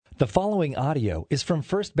The following audio is from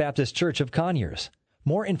First Baptist Church of Conyers.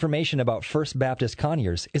 More information about First Baptist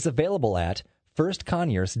Conyers is available at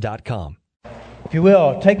firstconyers.com. If you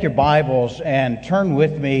will, take your Bibles and turn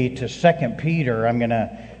with me to 2 Peter.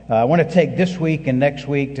 I want to take this week and next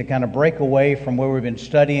week to kind of break away from where we've been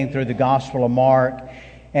studying through the Gospel of Mark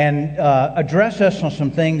and address us on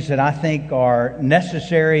some things that I think are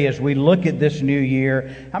necessary as we look at this new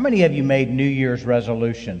year. How many of you made New Year's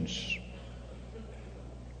resolutions?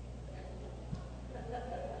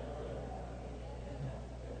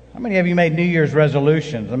 How many of you made New Year's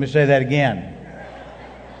resolutions? Let me say that again.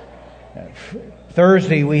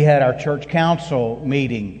 Thursday, we had our church council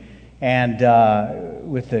meeting and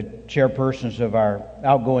with the chairpersons of our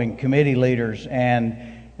outgoing committee leaders. And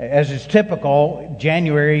as is typical,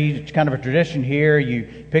 January, it's kind of a tradition here.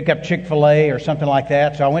 You pick up Chick-fil-A or something like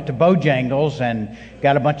that. So I went to Bojangles and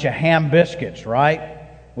got a bunch of ham biscuits, right?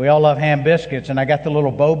 We all love ham biscuits. And I got the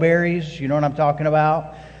little Bo-Berries. You know what I'm talking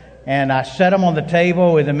about? And I set them on the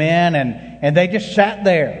table with the men, and they just sat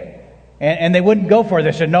there. And they wouldn't go for it.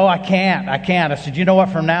 They said, no, I can't. I said, you know what,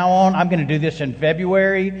 from now on, I'm going to do this in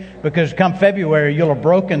February, because come February, you'll have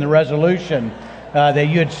broken the resolution that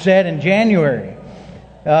you had set in January.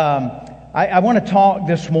 I want to talk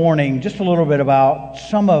this morning just a little bit about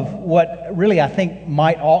some of what really I think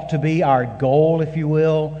ought to be our goal, if you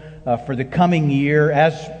will, for the coming year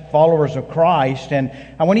as followers of Christ. And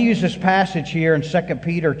I want to use this passage here in 2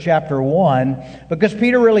 Peter chapter 1, because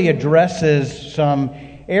Peter really addresses some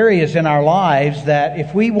areas in our lives that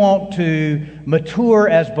if we want to mature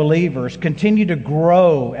as believers, continue to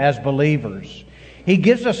grow as believers, he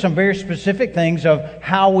gives us some very specific things of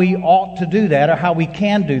how we ought to do that or how we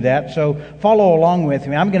can do that. So follow along with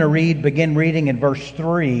me. I'm going to begin reading in verse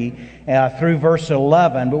 3 through verse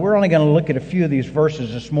 11, but we're only going to look at a few of these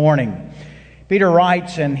verses this morning. Peter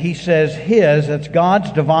writes, and he says, that's God's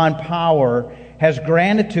divine power, has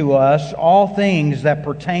granted to us all things that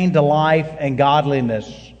pertain to life and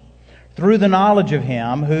godliness, through the knowledge of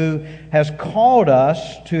Him who has called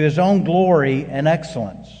us to His own glory and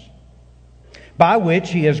excellence, by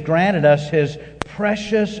which He has granted us His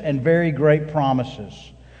precious and very great promises,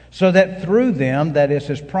 so that through them, that is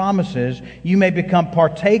His promises, you may become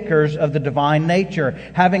partakers of the divine nature,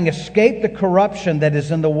 having escaped the corruption that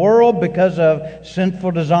is in the world because of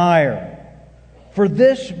sinful desire. For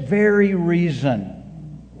this very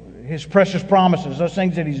reason, His precious promises, those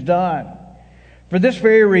things that He's done, for this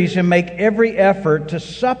very reason, make every effort to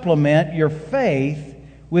supplement your faith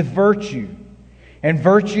with virtue, and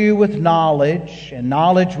virtue with knowledge, and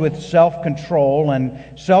knowledge with self-control,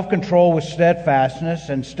 and self-control with steadfastness,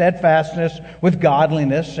 and steadfastness with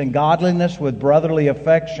godliness, and godliness with brotherly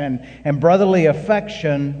affection, and brotherly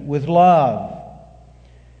affection with love.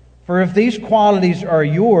 For if these qualities are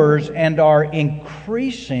yours and are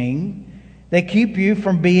increasing, they keep you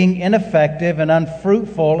from being ineffective and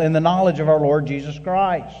unfruitful in the knowledge of our Lord Jesus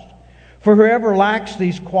Christ. For whoever lacks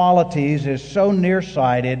these qualities is so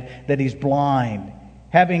nearsighted that he's blind,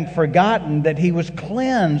 having forgotten that he was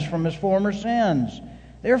cleansed from his former sins.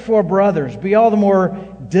 Therefore, brothers, be all the more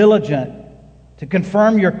diligent to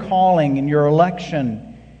confirm your calling and your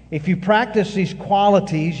election. If you practice these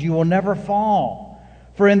qualities, you will never fall.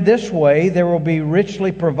 For in this way there will be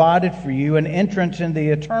richly provided for you an entrance in the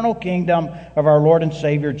eternal kingdom of our Lord and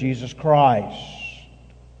Savior Jesus Christ.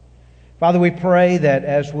 Father, we pray that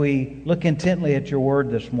as we look intently at your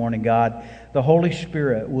word this morning, God, the Holy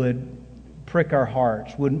Spirit would prick our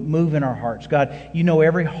hearts, would move in our hearts. God, you know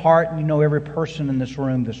every heart and you know every person in this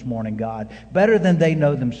room this morning, God, better than they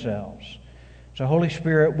know themselves. So, Holy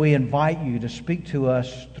Spirit, we invite you to speak to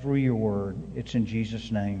us through your word. It's in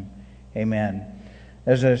Jesus' name. Amen.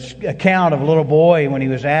 There's an account of a little boy when he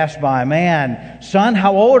was asked by a man, "Son,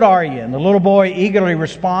 how old are you?" And the little boy eagerly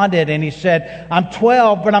responded and he said, "I'm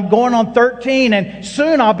 12, but I'm going on 13, and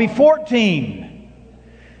soon I'll be 14.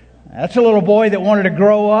 That's a little boy that wanted to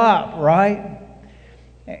grow up, right?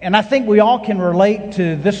 And I think we all can relate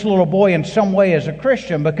to this little boy in some way as a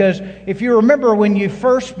Christian, because if you remember when you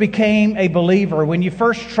first became a believer, when you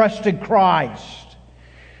first trusted Christ,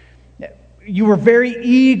 you were very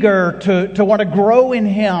eager to want to grow in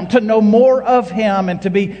Him, to know more of Him, and to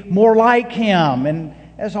be more like Him. And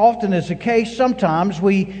as often is the case, sometimes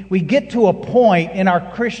we get to a point in our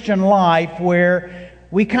Christian life where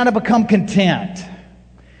we kind of become content.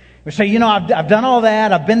 We say, I've done all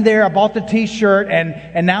that, I've been there, I bought the t-shirt,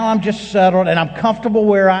 and now I'm just settled, and I'm comfortable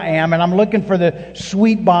where I am, and I'm looking for the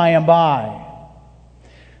sweet by and by.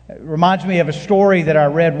 It reminds me of a story that I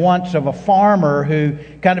read once of a farmer who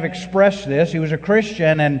kind of expressed this. He was a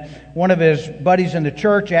Christian, and one of his buddies in the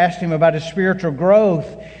church asked him about his spiritual growth.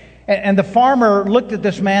 And the farmer looked at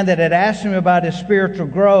this man that had asked him about his spiritual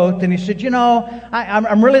growth, and he said,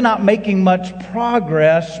 I'm really not making much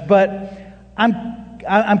progress, but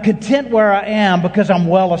I'm content where I am because I'm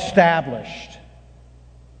well established.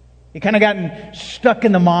 He kind of gotten stuck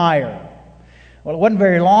in the mire. Well, it wasn't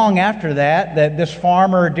very long after that this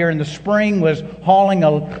farmer during the spring was hauling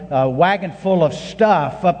a wagon full of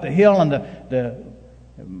stuff up the hill, and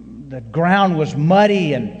the ground was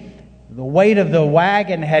muddy, and the weight of the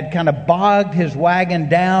wagon had kind of bogged his wagon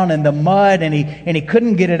down in the mud, and he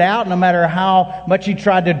couldn't get it out. No matter how much he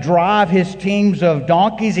tried to drive his teams of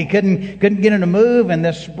donkeys, he couldn't get it to move. And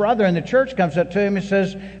this brother in the church comes up to him and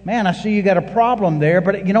says, "Man, I see you got a problem there,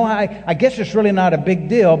 but I guess it's really not a big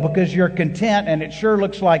deal because you're content, and it sure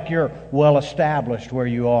looks like you're well established where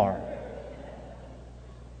you are."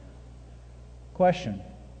 Question: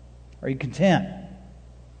 are you content?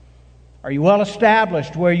 Are you well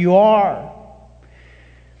established where you are?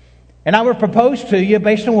 And I would propose to you,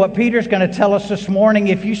 based on what Peter's going to tell us this morning,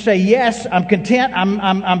 if you say, yes, I'm content,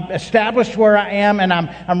 I'm established where I am, and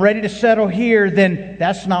I'm ready to settle here, then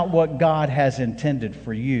that's not what God has intended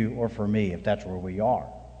for you or for me, if that's where we are.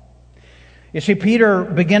 You see, Peter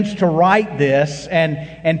begins to write this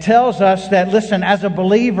and tells us that, listen, as a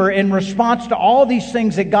believer, in response to all these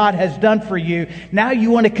things that God has done for you, now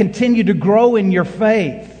you want to continue to grow in your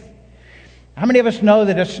faith. How many of us know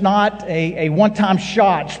that it's not a one-time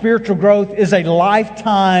shot? Spiritual growth is a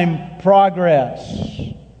lifetime progress.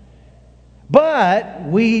 But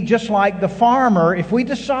we, just like the farmer, if we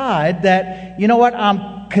decide that,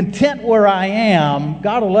 I'm content where I am,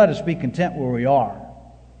 God will let us be content where we are.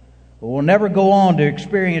 But we'll never go on to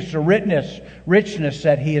experience the richness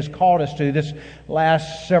that He has called us to. This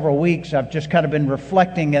last several weeks, I've just kind of been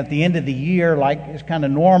reflecting at the end of the year, like it's kind of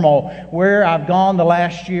normal, where I've gone the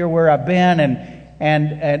last year, where I've been,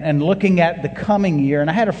 and looking at the coming year. And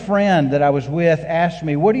I had a friend that I was with ask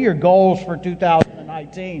me, "What are your goals for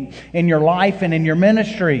 2019 in your life and in your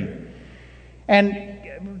ministry?" And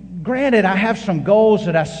granted, I have some goals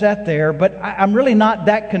that I set there, but I'm really not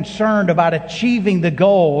that concerned about achieving the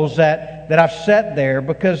goals that I've set there,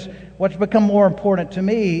 because what's become more important to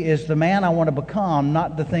me is the man I want to become,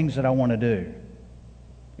 not the things that I want to do.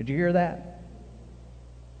 Did you hear that?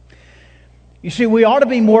 You see, we ought to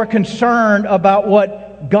be more concerned about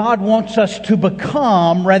what God wants us to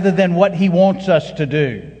become rather than what He wants us to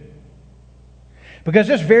do. Because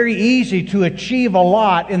it's very easy to achieve a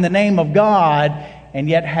lot in the name of God and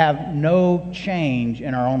yet have no change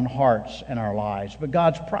in our own hearts and our lives. But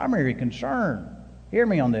God's primary concern, hear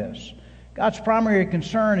me on this, God's primary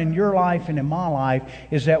concern in your life and in my life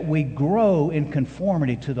is that we grow in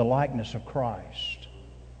conformity to the likeness of Christ.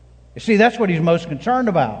 You see, that's what He's most concerned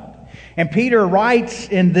about. And Peter writes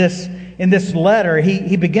in this letter,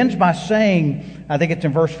 he begins by saying, I think it's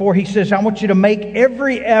in verse 4, he says, "I want you to make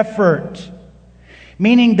every effort,"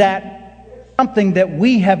 meaning that something that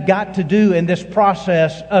we have got to do in this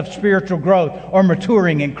process of spiritual growth or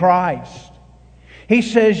maturing in Christ. He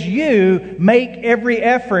says, you make every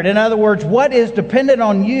effort. In other words, what is dependent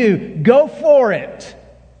on you, go for it.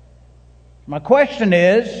 My question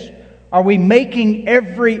is, are we making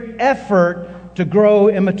every effort to grow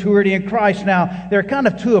in maturity in Christ? Now, there are kind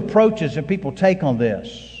of two approaches that people take on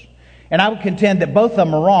this. And I would contend that both of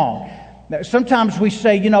them are wrong. Sometimes we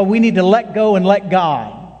say, we need to let go and let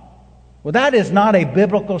God. Well, that is not a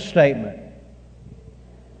biblical statement.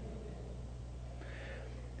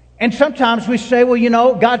 And sometimes we say,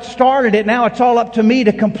 God started it, now it's all up to me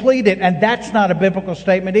to complete it. And that's not a biblical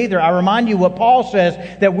statement either. I remind you what Paul says,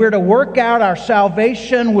 that we're to work out our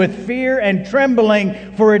salvation with fear and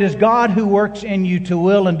trembling, for it is God who works in you to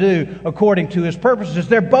will and do according to His purposes.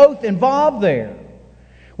 They're both involved there.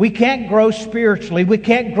 We can't grow spiritually, we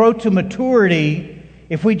can't grow to maturity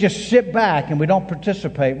if we just sit back and we don't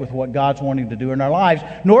participate with what God's wanting to do in our lives.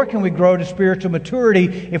 Nor can we grow to spiritual maturity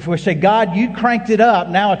if we say, God, you cranked it up,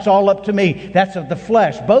 now it's all up to me. That's of the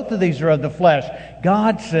flesh. Both of these are of the flesh.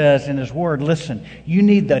 God says in His Word, listen, you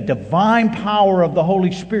need the divine power of the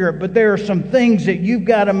Holy Spirit, but there are some things that you've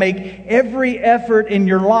got to make every effort in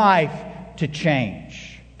your life to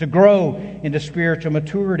change, to grow into spiritual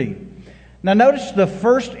maturity. Now notice the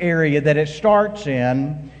first area that it starts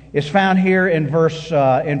in is found here in verse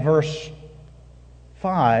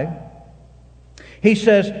 5. He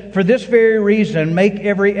says, "For this very reason, make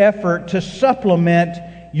every effort to supplement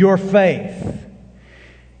your faith."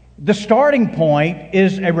 The starting point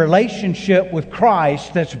is a relationship with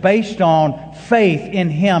Christ that's based on faith in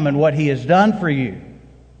Him and what He has done for you.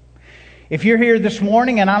 If you're here this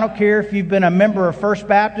morning, and I don't care if you've been a member of First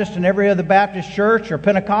Baptist and every other Baptist church or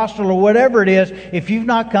Pentecostal or whatever it is, if you've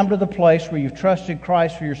not come to the place where you've trusted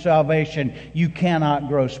Christ for your salvation, you cannot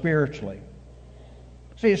grow spiritually.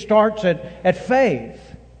 See, it starts at faith.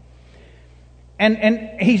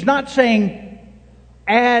 And he's not saying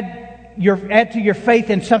add to your faith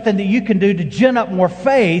in something that you can do to gin up more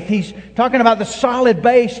faith. He's talking about the solid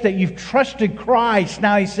base that you've trusted Christ.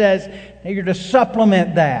 Now he says you're to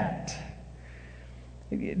supplement that.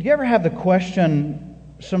 Do you ever have the question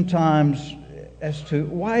sometimes as to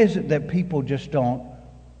why is it that people just don't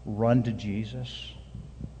run to Jesus?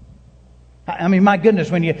 I mean, my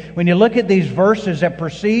goodness, when you look at these verses that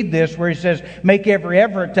precede this, where he says, make every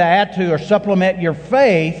effort to add to or supplement your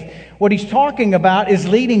faith, what he's talking about is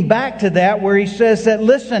leading back to that, where he says that,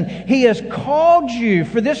 listen, he has called you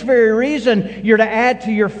for this very reason. You're to add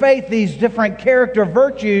to your faith these different character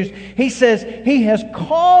virtues. He says he has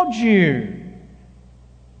called you.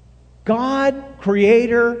 God,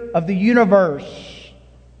 creator of the universe,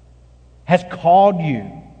 has called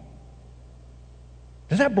you.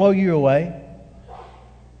 Does that blow you away?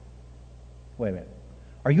 Wait a minute.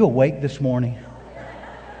 Are you awake this morning?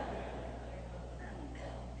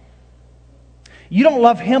 You don't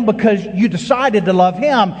love Him because you decided to love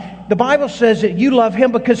Him. The Bible says that you love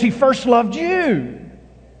Him because He first loved you.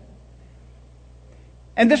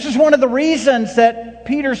 And this is one of the reasons that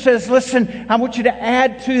Peter says, listen, I want you to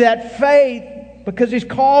add to that faith because He's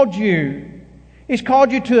called you. He's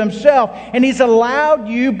called you to Himself, and He's allowed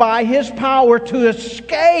you by His power to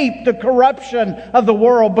escape the corruption of the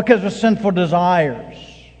world because of sinful desires.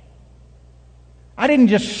 I didn't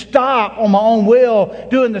just stop on my own will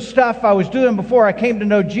doing the stuff I was doing before I came to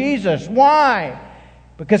know Jesus. Why?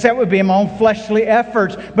 Because that would be my own fleshly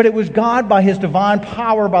efforts. But it was God by His divine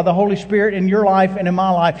power, by the Holy Spirit in your life and in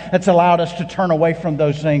my life, that's allowed us to turn away from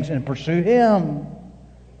those things and pursue Him.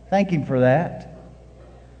 Thank Him for that.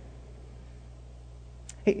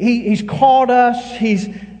 He's called us. He's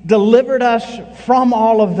delivered us from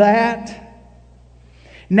all of that.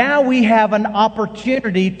 Now we have an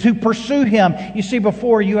opportunity to pursue Him. You see,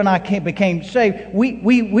 before you and I became saved,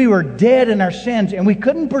 we were dead in our sins and we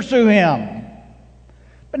couldn't pursue Him.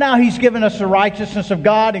 But now He's given us the righteousness of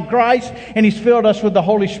God in Christ, and He's filled us with the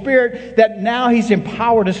Holy Spirit, that now He's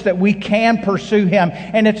empowered us that we can pursue Him.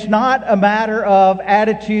 And it's not a matter of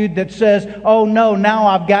attitude that says, oh no, now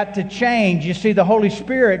I've got to change. You see, the Holy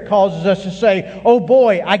Spirit causes us to say, oh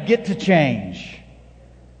boy, I get to change.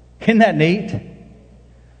 Isn't that neat?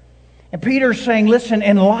 And Peter's saying, listen,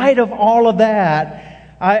 in light of all of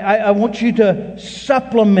that, I want you to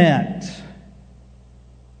supplement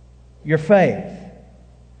your faith.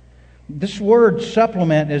 This word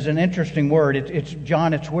supplement is an interesting word. It's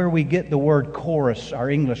John, it's where we get the word chorus, our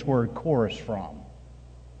English word chorus from.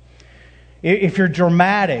 If you're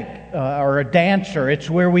dramatic or a dancer, it's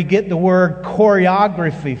where we get the word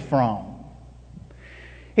choreography from.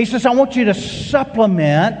 He says, I want you to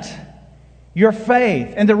supplement your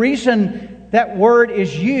faith. And the reason that word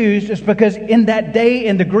is used is because in that day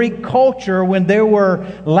in the Greek culture, when there were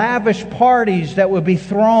lavish parties that would be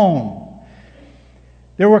thrown,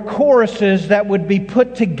 there were choruses that would be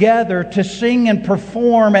put together to sing and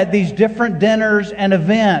perform at these different dinners and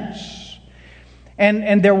events.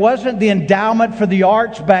 And there wasn't the endowment for the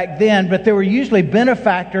arts back then, but there were usually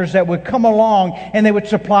benefactors that would come along and they would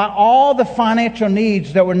supply all the financial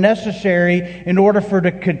needs that were necessary in order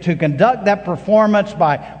to conduct that performance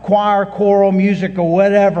by choir, choral, music, or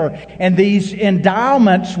whatever. And these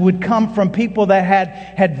endowments would come from people that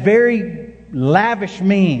had very lavish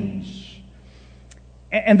means.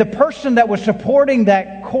 And the person that was supporting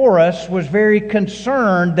that chorus was very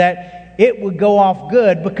concerned that it would go off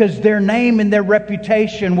good because their name and their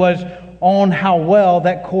reputation was on how well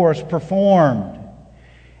that chorus performed.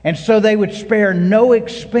 And so they would spare no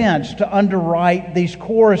expense to underwrite these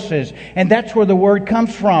choruses. And that's where the word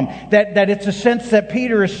comes from. That it's a sense that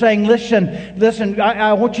Peter is saying, listen,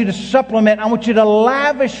 I want you to supplement, I want you to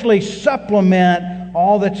lavishly supplement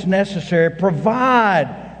all that's necessary.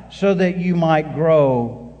 Provide so that you might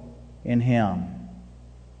grow in Him.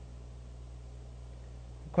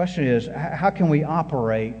 The question is, how can we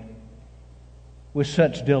operate with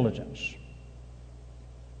such diligence?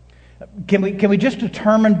 Can we just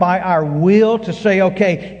determine by our will to say,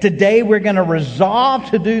 okay, today we're going to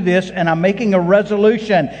resolve to do this and I'm making a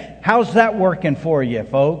resolution. How's that working for you,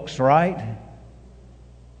 folks, right?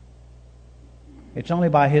 It's only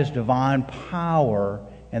by His divine power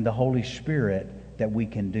and the Holy Spirit that we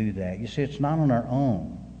can do that. You see, it's not on our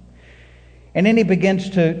own. And then he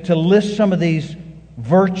begins to list some of these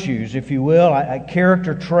virtues, if you will,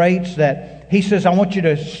 character traits that he says, I want you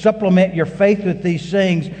to supplement your faith with these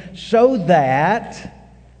things so that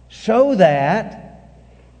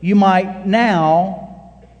you might now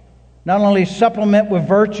not only supplement with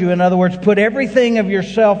virtue, in other words, put everything of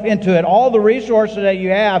yourself into it, all the resources that you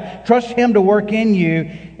have, trust Him to work in you,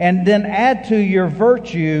 and then add to your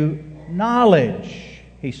virtue knowledge,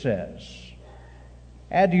 he says.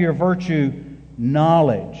 Add to your virtue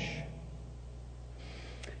knowledge.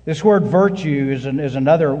 This word virtue is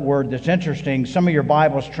another word that's interesting. Some of your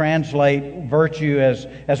Bibles translate virtue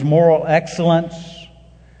as moral excellence.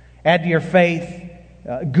 Add to your faith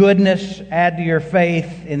goodness. Add to your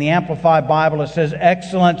faith. In the Amplified Bible, it says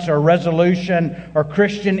excellence or resolution or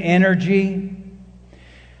Christian energy.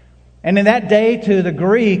 And in that day, to the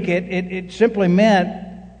Greek, it simply meant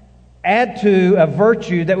add to a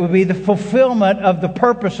virtue that would be the fulfillment of the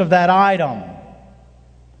purpose of that item.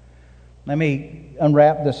 Let me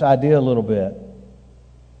unwrap this idea a little bit.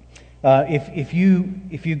 If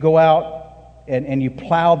you go out and you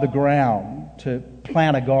plow the ground to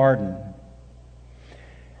plant a garden,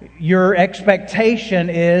 your expectation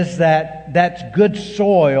is that that's good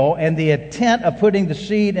soil, and the intent of putting the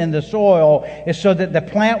seed in the soil is so that the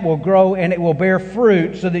plant will grow and it will bear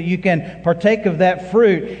fruit so that you can partake of that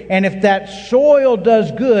fruit. And if that soil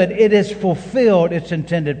does good, it has fulfilled its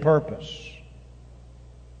intended purpose.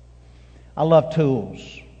 I love tools.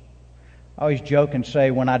 I always joke and say,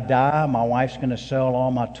 when I die, my wife's going to sell all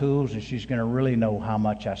my tools and she's going to really know how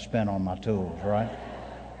much I spent on my tools, right?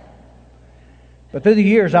 But through the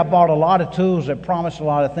years, I bought a lot of tools that promised a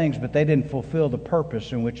lot of things, but they didn't fulfill the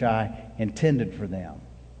purpose in which I intended for them.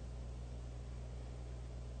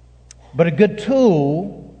 But a good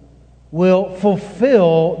tool will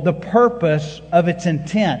fulfill the purpose of its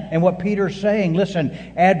intent. And what Peter's saying, listen,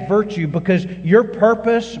 add virtue, because your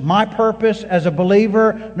purpose, my purpose as a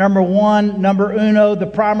believer, number uno, the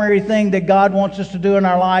primary thing that God wants us to do in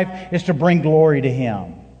our life is to bring glory to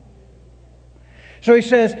Him. So he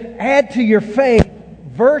says, add to your faith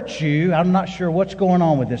virtue. I'm not sure what's going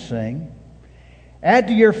on with this thing. Add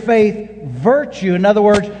to your faith virtue. In other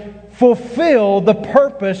words, fulfill the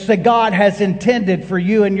purpose that God has intended for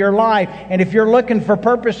you in your life. And if you're looking for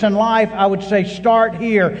purpose in life, I would say start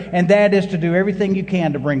here. And that is to do everything you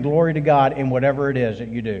can to bring glory to God in whatever it is that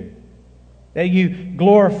you do. That you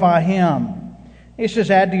glorify Him. He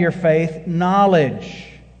says, add to your faith knowledge.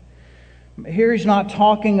 Here he's not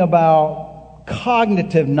talking about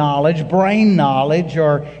cognitive knowledge, brain knowledge,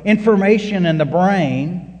 or information in the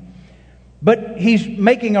brain, but he's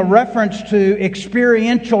making a reference to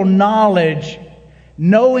experiential knowledge,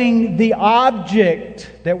 knowing the object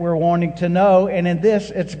that we're wanting to know, and in this,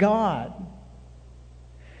 it's God.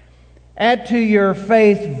 Add to your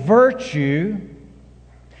faith virtue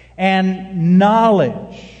and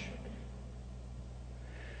knowledge.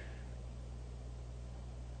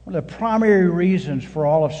 One of the primary reasons for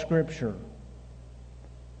all of Scripture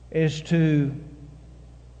is to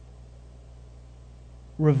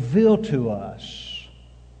reveal to us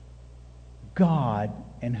God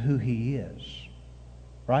and who He is.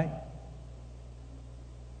 Right?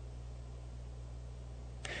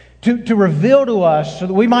 To reveal to us so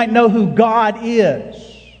that we might know who God is.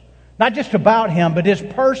 Not just about Him, but His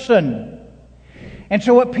person. And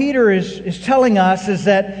so what Peter is telling us is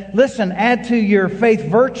that, listen, add to your faith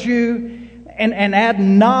virtue and add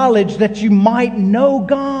knowledge that you might know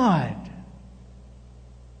God.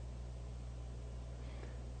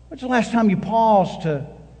 When's the last time you paused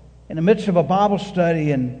in the midst of a Bible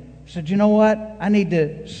study and said, you know what? I need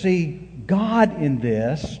to see God in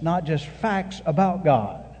this, not just facts about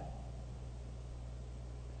God.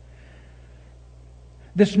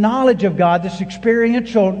 This knowledge of God, this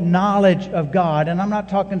experiential knowledge of God, and I'm not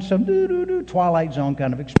talking some Twilight Zone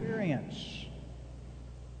kind of experience.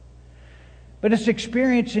 But it's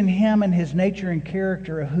experiencing Him and His nature and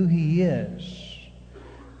character of who He is.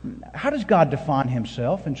 How does God define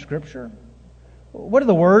Himself in Scripture? What are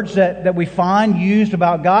the words that we find used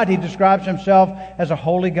about God? He describes Himself as a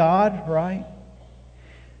holy God, right?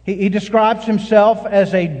 He describes Himself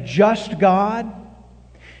as a just God.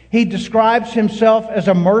 He describes Himself as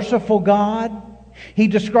a merciful God. He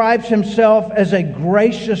describes Himself as a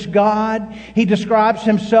gracious God. He describes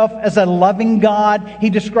Himself as a loving God. He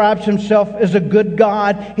describes Himself as a good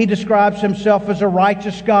God. He describes Himself as a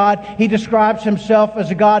righteous God. He describes Himself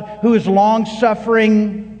as a God who is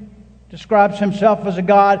long-suffering. Describes Himself as a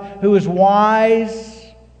God who is wise.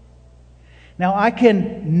 Now, I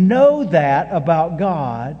can know that about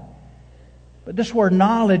God, but this word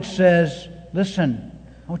knowledge says, listen,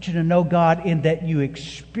 I want you to know God in that you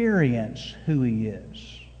experience who He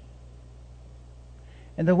is.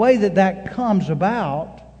 And the way that that comes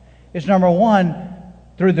about is, number one,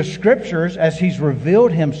 through the Scriptures as He's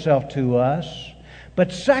revealed Himself to us.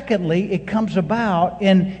 But secondly, it comes about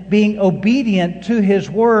in being obedient to His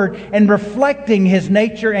Word and reflecting His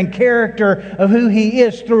nature and character of who He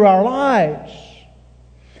is through our lives.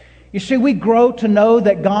 You see, we grow to know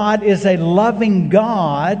that God is a loving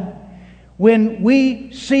God when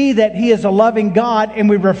we see that He is a loving God and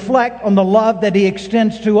we reflect on the love that He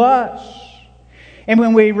extends to us. And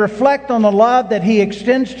when we reflect on the love that He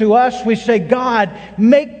extends to us, we say, God,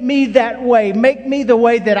 make me that way. Make me the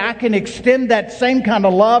way that I can extend that same kind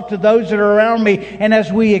of love to those that are around me. And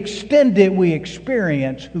as we extend it, we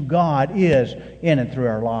experience who God is in and through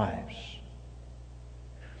our lives.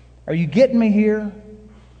 Are you getting me here?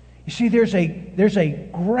 You see, there's a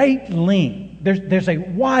great link. There's a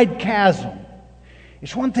wide chasm.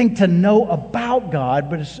 It's one thing to know about God,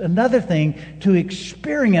 but it's another thing to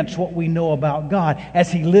experience what we know about God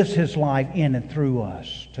as He lives His life in and through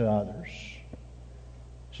us to others.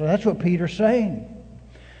 So that's what Peter's saying.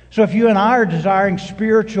 So if you and I are desiring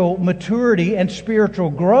spiritual maturity and spiritual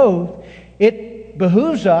growth, it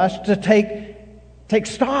behooves us to take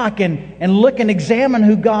stock and look and examine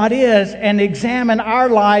who God is and examine our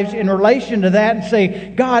lives in relation to that and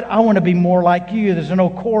say, God, I want to be more like You. There's an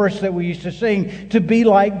old chorus that we used to sing, to be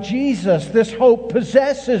like Jesus. This hope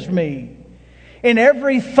possesses me. In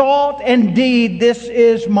every thought and deed, this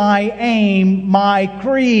is my aim, my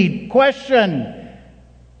creed. Question: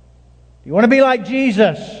 do you want to be like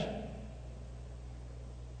Jesus?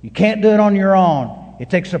 You can't do it on your own. It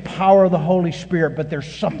takes the power of the Holy Spirit, but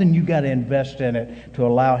there's something you got to invest in it to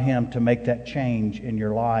allow Him to make that change in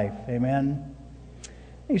your life. Amen?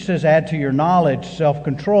 He says, add to your knowledge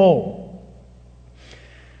self-control.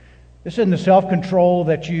 This isn't the self-control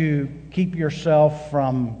that you keep yourself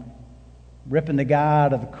from ripping the guy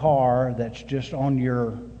out of the car that's just on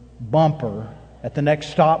your bumper at the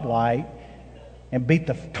next stoplight and beat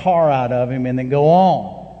the tar out of him and then go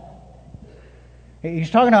on.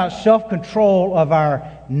 He's talking about self-control of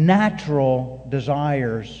our natural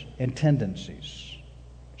desires and tendencies.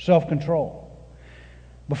 Self-control.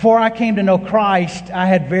 Before I came to know Christ, I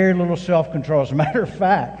had very little self-control. As a matter of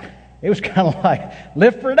fact, it was kind of like,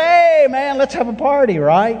 live for a day, man, let's have a party,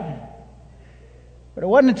 right? But it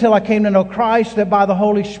wasn't until I came to know Christ that by the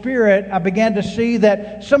Holy Spirit, I began to see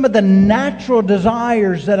that some of the natural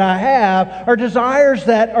desires that I have are desires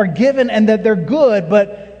that are given and that they're good,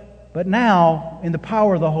 but now, in the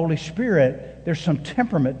power of the Holy Spirit, there's some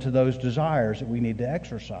temperament to those desires that we need to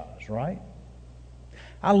exercise, right?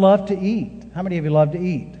 I love to eat. How many of you love to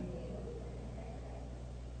eat?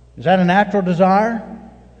 Is that a natural desire?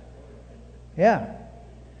 Yeah.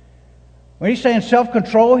 When he's saying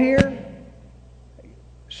self-control here,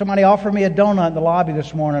 somebody offered me a donut in the lobby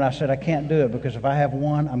this morning. I said, I can't do it because if I have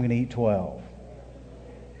one, I'm going to eat 12.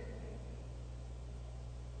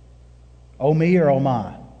 Oh me or oh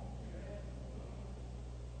my?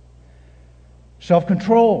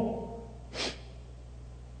 Self-control.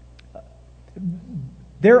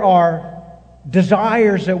 There are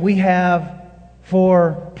desires that we have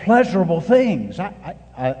for pleasurable things.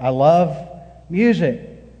 I love music.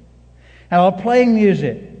 I love playing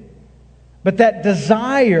music. But that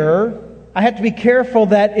desire, I have to be careful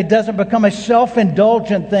that it doesn't become a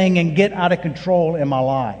self-indulgent thing and get out of control in my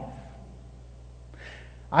life.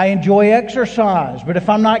 I enjoy exercise, but if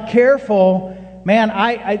I'm not careful, man,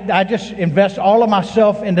 I just invest all of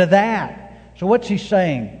myself into that. So what's he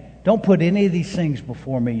saying? Don't put any of these things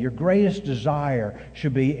before me. Your greatest desire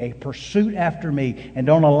should be a pursuit after me, and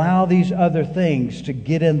don't allow these other things to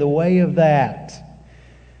get in the way of that.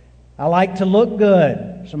 I like to look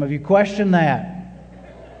good. Some of you question that.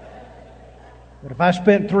 But if I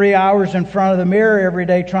spent 3 hours in front of the mirror every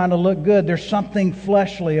day trying to look good, there's something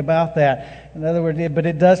fleshly about that. In other words, but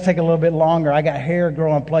it does take a little bit longer. I got hair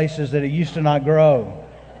growing places that it used to not grow.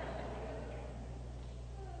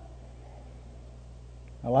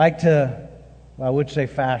 I like to, well, I would say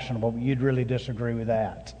fashionable, but you'd really disagree with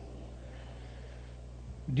that.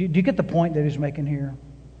 Do you get the point that he's making here?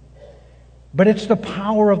 But it's the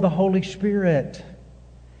power of the Holy Spirit.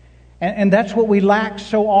 And that's what we lack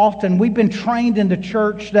so often. We've been trained in the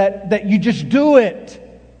church that you just do it.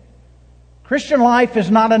 Christian life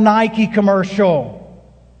is not a Nike commercial.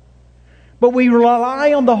 But we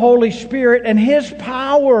rely on the Holy Spirit and His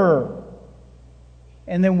power.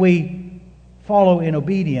 And then we follow in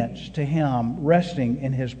obedience to Him, resting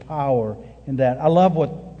in His power in that. I love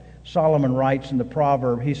what Solomon writes in the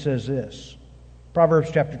proverb. He says this. Proverbs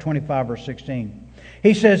chapter 25, verse 16.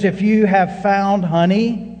 He says, if you have found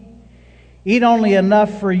honey, eat only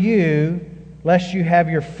enough for you, lest you have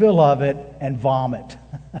your fill of it and vomit.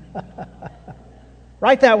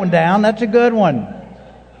 Write that one down. That's a good one.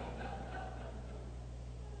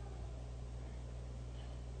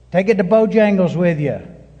 Take it to Bojangles with you.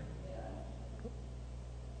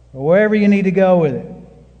 Or wherever you need to go with it.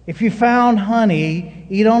 If you found honey,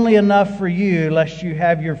 eat only enough for you, lest you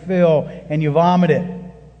have your fill and you vomit it.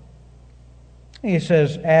 He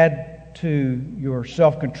says, add to your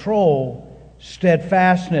self-control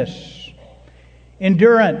steadfastness.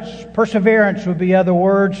 Endurance, perseverance would be other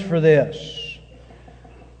words for this.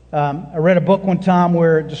 I read a book one time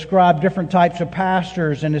where it described different types of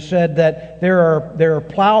pastors, and it said that there are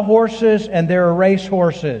plow horses and there are race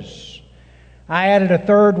horses. I added a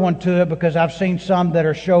third one to it because I've seen some that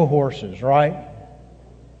are show horses, right?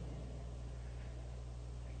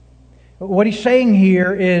 What he's saying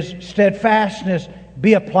here is steadfastness,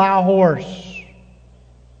 be a plow horse.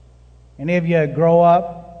 Any of you grow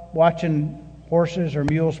up watching horses or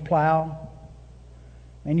mules plow?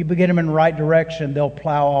 And you get them in the right direction, they'll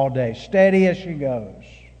plow all day. Steady as she goes.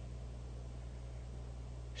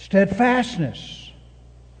 Steadfastness.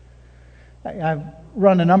 I've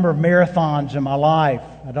run a number of marathons in my life.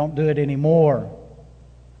 I don't do it anymore.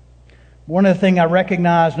 One of the things I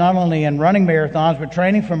recognized not only in running marathons, but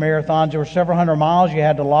training for marathons, there were several hundred miles you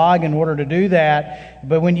had to log in order to do that.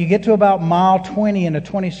 But when you get to about mile 20 in a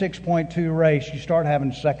 26.2 race, you start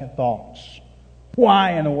having second thoughts.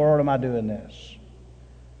 Why in the world am I doing this?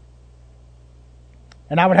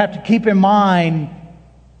 And I would have to keep in mind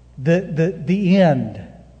the end,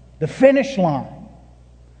 the finish line.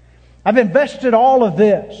 I've invested all of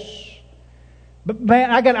this. But man,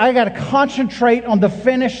 I got to concentrate on the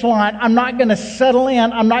finish line. I'm not going to settle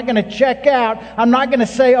in. I'm not going to check out. I'm not going to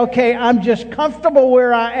say, okay, I'm just comfortable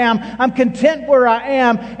where I am. I'm content where I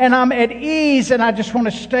am. And I'm at ease and I just want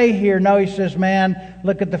to stay here. No, he says, man,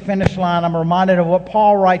 look at the finish line. I'm reminded of what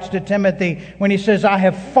Paul writes to Timothy when he says, I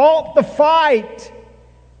have fought the fight.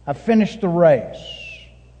 I've finished the race.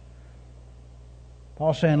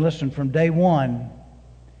 Paul's saying, listen, from day one,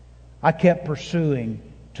 I kept pursuing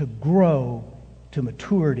to grow to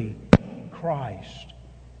maturity in Christ.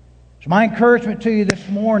 So my encouragement to you this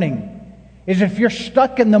morning is if you're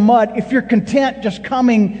stuck in the mud, if you're content just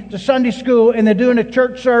coming to Sunday school and then doing a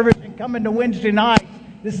church service and coming to Wednesday night,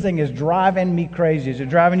 this thing is driving me crazy. Is it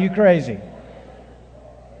driving you crazy?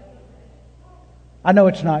 I know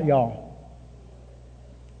it's not, y'all.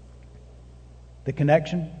 The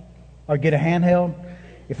connection? Or get a handheld?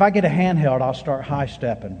 If I get a handheld, I'll start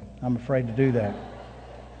high-stepping. I'm afraid to do that.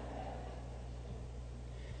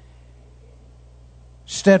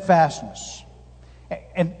 Steadfastness.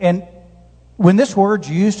 And when this word's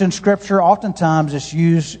used in Scripture, oftentimes it's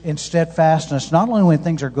used in steadfastness, not only when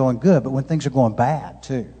things are going good, but when things are going bad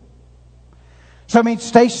too. So I mean,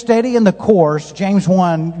 stay steady in the course. James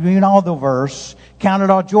 1, you know the verse. Count it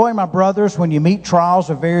all joy, my brothers, when you meet trials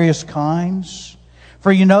of various kinds.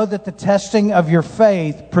 For you know that the testing of your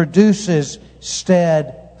faith produces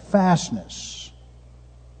steadfastness.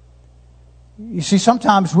 You see,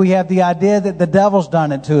 sometimes we have the idea that the devil's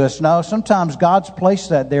done it to us. No, sometimes God's placed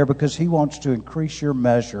that there because He wants to increase your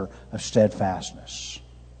measure of steadfastness.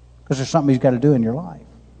 Because there's something He's got to do in your life.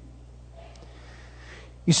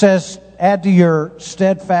 He says, add to your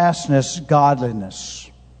steadfastness godliness.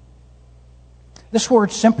 This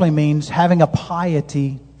word simply means having a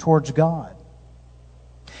piety towards God.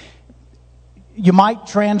 You might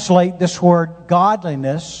translate this word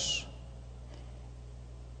godliness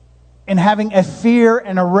and having a fear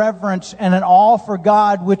and a reverence and an awe for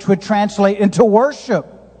God, which would translate into worship.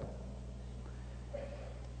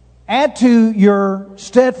 Add to your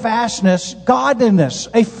steadfastness godliness,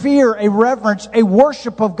 a fear, a reverence, a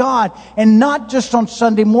worship of God, and not just on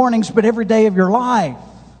Sunday mornings, but every day of your life.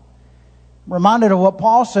 I'm reminded of what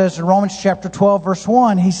Paul says in Romans chapter 12, verse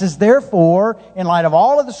 1. He says, therefore, in light of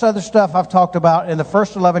all of this other stuff I've talked about in the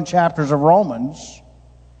first 11 chapters of Romans,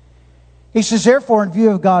 he says, therefore, in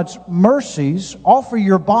view of God's mercies, offer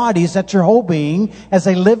your bodies, that's your whole being, as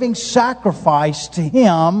a living sacrifice to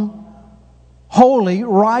Him, holy,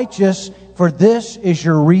 righteous, for this is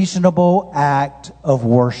your reasonable act of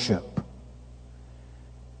worship.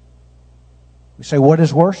 We say, what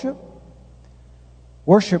is worship?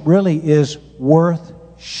 Worship really is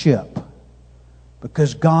worth-ship,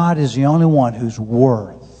 because God is the only one who's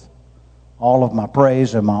worth all of my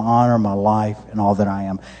praise and my honor, my life, and all that I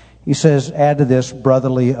am. He says, add to this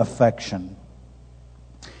brotherly affection.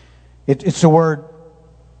 It's the word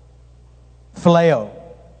phileo,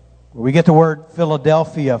 where we get the word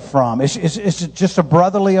Philadelphia from. It's just a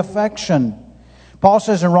brotherly affection. Paul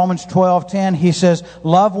says in Romans 12:10, he says,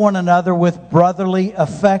 love one another with brotherly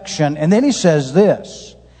affection. And then he says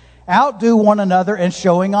this, Outdo one another in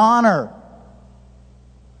showing honor.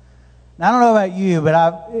 Now, I don't know about you, but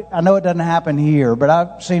I know it doesn't happen here, but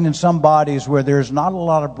I've seen in some bodies where there's not a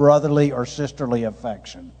lot of brotherly or sisterly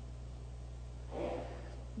affection.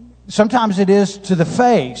 Sometimes it is to the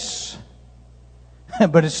face,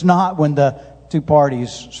 but it's not when the two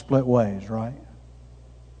parties split ways, right?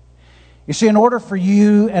 You see, in order for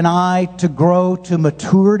you and I to grow to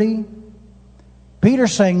maturity,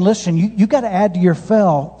 Peter's saying, listen, you got to add to your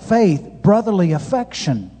faith brotherly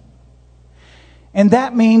affection. And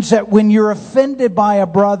that means that when you're offended by a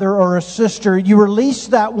brother or a sister, you release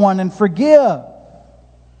that one and forgive.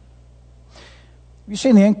 You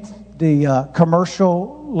seen the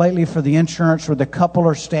commercial lately for the insurance where the couple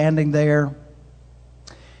are standing there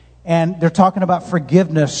and they're talking about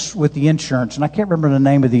forgiveness with the insurance, and I can't remember the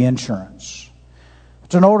name of the insurance.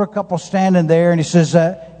 It's an older couple standing there, and he says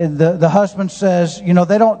the husband says, you know,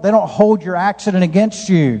 they don't hold your accident against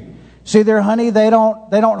you. See there, honey, they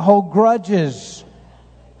don't hold grudges.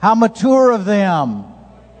 How mature of them.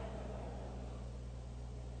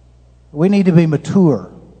 We need to be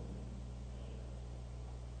mature.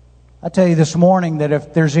 I tell you this morning that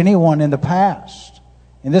if there's anyone in the past,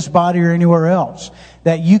 in this body or anywhere else,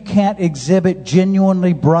 that you can't exhibit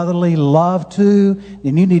genuinely brotherly love to,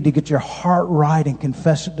 then you need to get your heart right and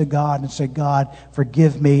confess it to God and say, God,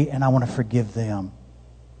 forgive me, and I want to forgive them.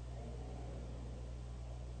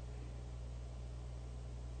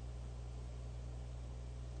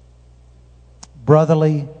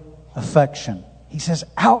 Brotherly affection. He says,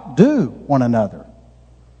 outdo one another.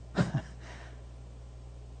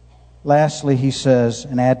 Lastly, he says,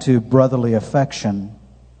 and add to brotherly affection,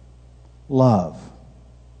 love.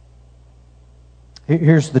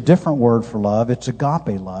 Here's the different word for love. It's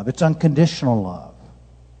agape love. It's unconditional love.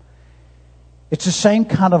 It's the same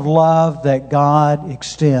kind of love that God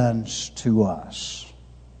extends to us.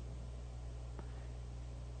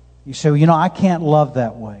 You say, well, you know, I can't love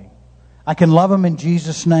that way. I can love them in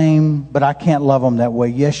Jesus' name, but I can't love them that way.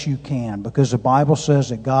 Yes, you can, because the Bible says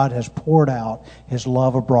that God has poured out His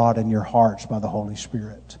love abroad in your hearts by the Holy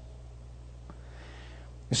Spirit.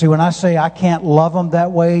 You see, when I say I can't love them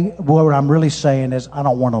that way, what I'm really saying is I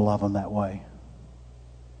don't want to love them that way.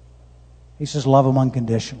 He says love them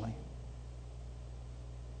unconditionally.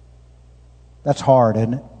 That's hard,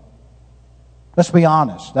 isn't it? Let's be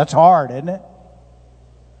honest. That's hard, isn't it?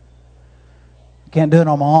 I can't do it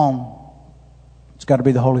on my own. It's got to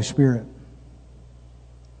be the Holy Spirit.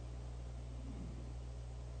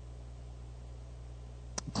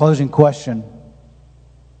 Closing question.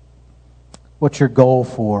 What's your goal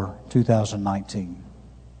for 2019?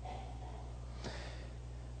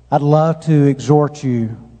 I'd love to exhort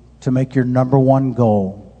you to make your number one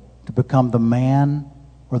goal to become the man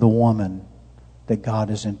or the woman that God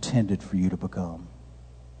has intended for you to become.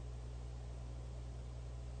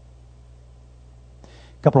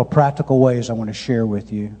 A couple of practical ways I want to share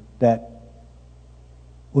with you that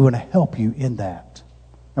we want to help you in that.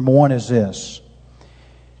 Number one is this.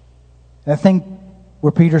 I think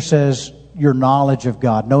where Peter says your knowledge of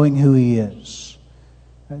God, knowing who He is.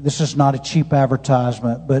 This is not a cheap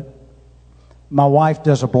advertisement, but my wife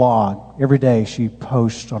does a blog. Every day she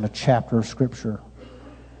posts on a chapter of Scripture.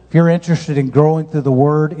 If you're interested in growing through the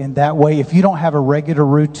Word in that way, if you don't have a regular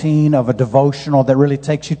routine of a devotional that really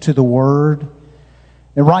takes you to the Word,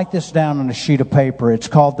 then write this down on a sheet of paper. It's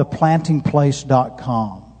called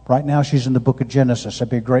theplantingplace.com. Right now she's in the book of Genesis. That'd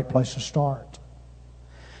be a great place to start.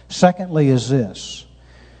 Secondly is this.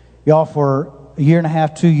 Y'all, for a year and a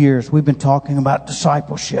half, 2 years, we've been talking about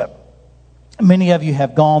discipleship. Many of you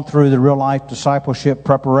have gone through the real life discipleship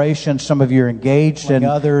preparation. Some of you are engaged in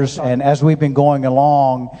others. And as we've been going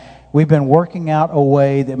along, we've been working out a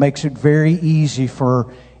way that makes it very easy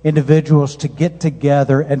for individuals to get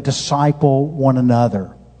together and disciple one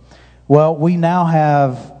another. Well, we now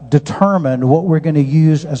have determined what we're going to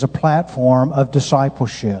use as a platform of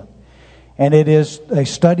discipleship. And it is a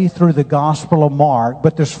study through the Gospel of Mark,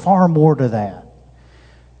 but there's far more to that.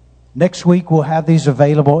 Next week we'll have these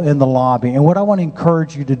available in the lobby. And what I want to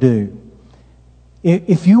encourage you to do,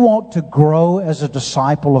 if you want to grow as a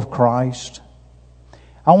disciple of Christ,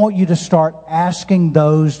 I want you to start asking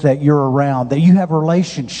those that you're around, that you have a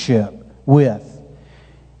relationship with,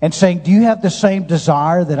 and saying, do you have the same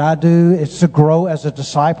desire that I do? It's to grow as a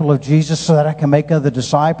disciple of Jesus so that I can make other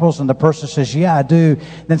disciples. And the person says, yeah, I do.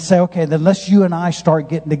 Then say, okay, then let's you and I start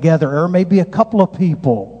getting together, or maybe a couple of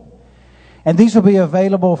people. And these will be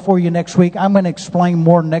available for you next week. I'm going to explain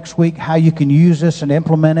more next week how you can use this and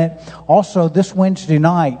implement it. Also, this Wednesday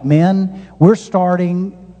night, men, we're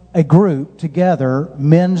starting a group together,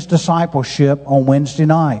 men's discipleship on Wednesday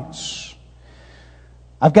nights.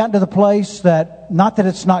 I've gotten to the place that, not that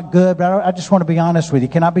it's not good, but I just want to be honest with you.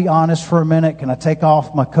 Can I be honest for a minute? Can I take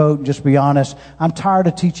off my coat and just be honest? I'm tired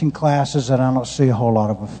of teaching classes that I don't see a whole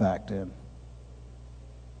lot of effect in.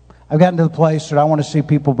 I've gotten to the place that I want to see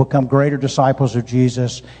people become greater disciples of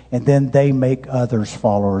Jesus, and then they make others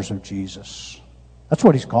followers of Jesus. That's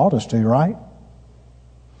what He's called us to, right?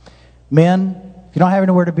 Men, if you don't have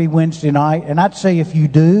anywhere to be Wednesday night, and I'd say if you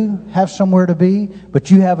do have somewhere to be,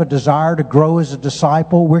 but you have a desire to grow as a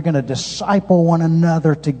disciple, we're going to disciple one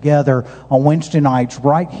another together on Wednesday nights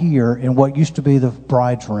right here in what used to be the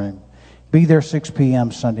bride's room. Be there 6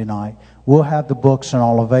 p.m. Sunday night. We'll have the books and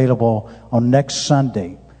all available on next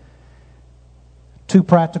Sunday. 2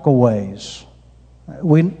 practical ways.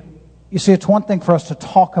 You see, it's one thing for us to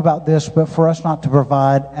talk about this, but for us not to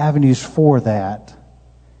provide avenues for that.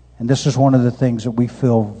 And this is one of the things that we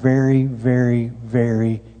feel very, very,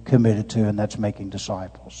 very committed to, and that's making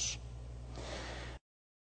disciples.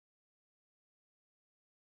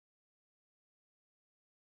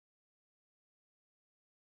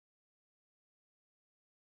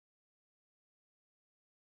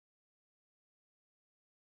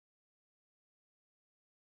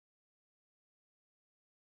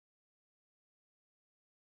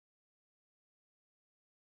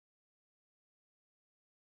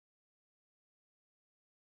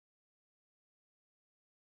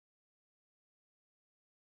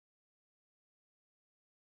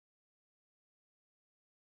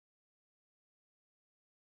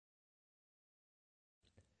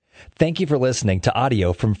 Thank you for listening to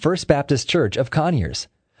audio from First Baptist Church of Conyers,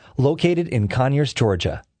 located in Conyers,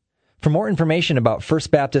 Georgia. For more information about First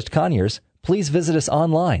Baptist Conyers, please visit us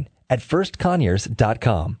online at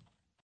firstconyers.com.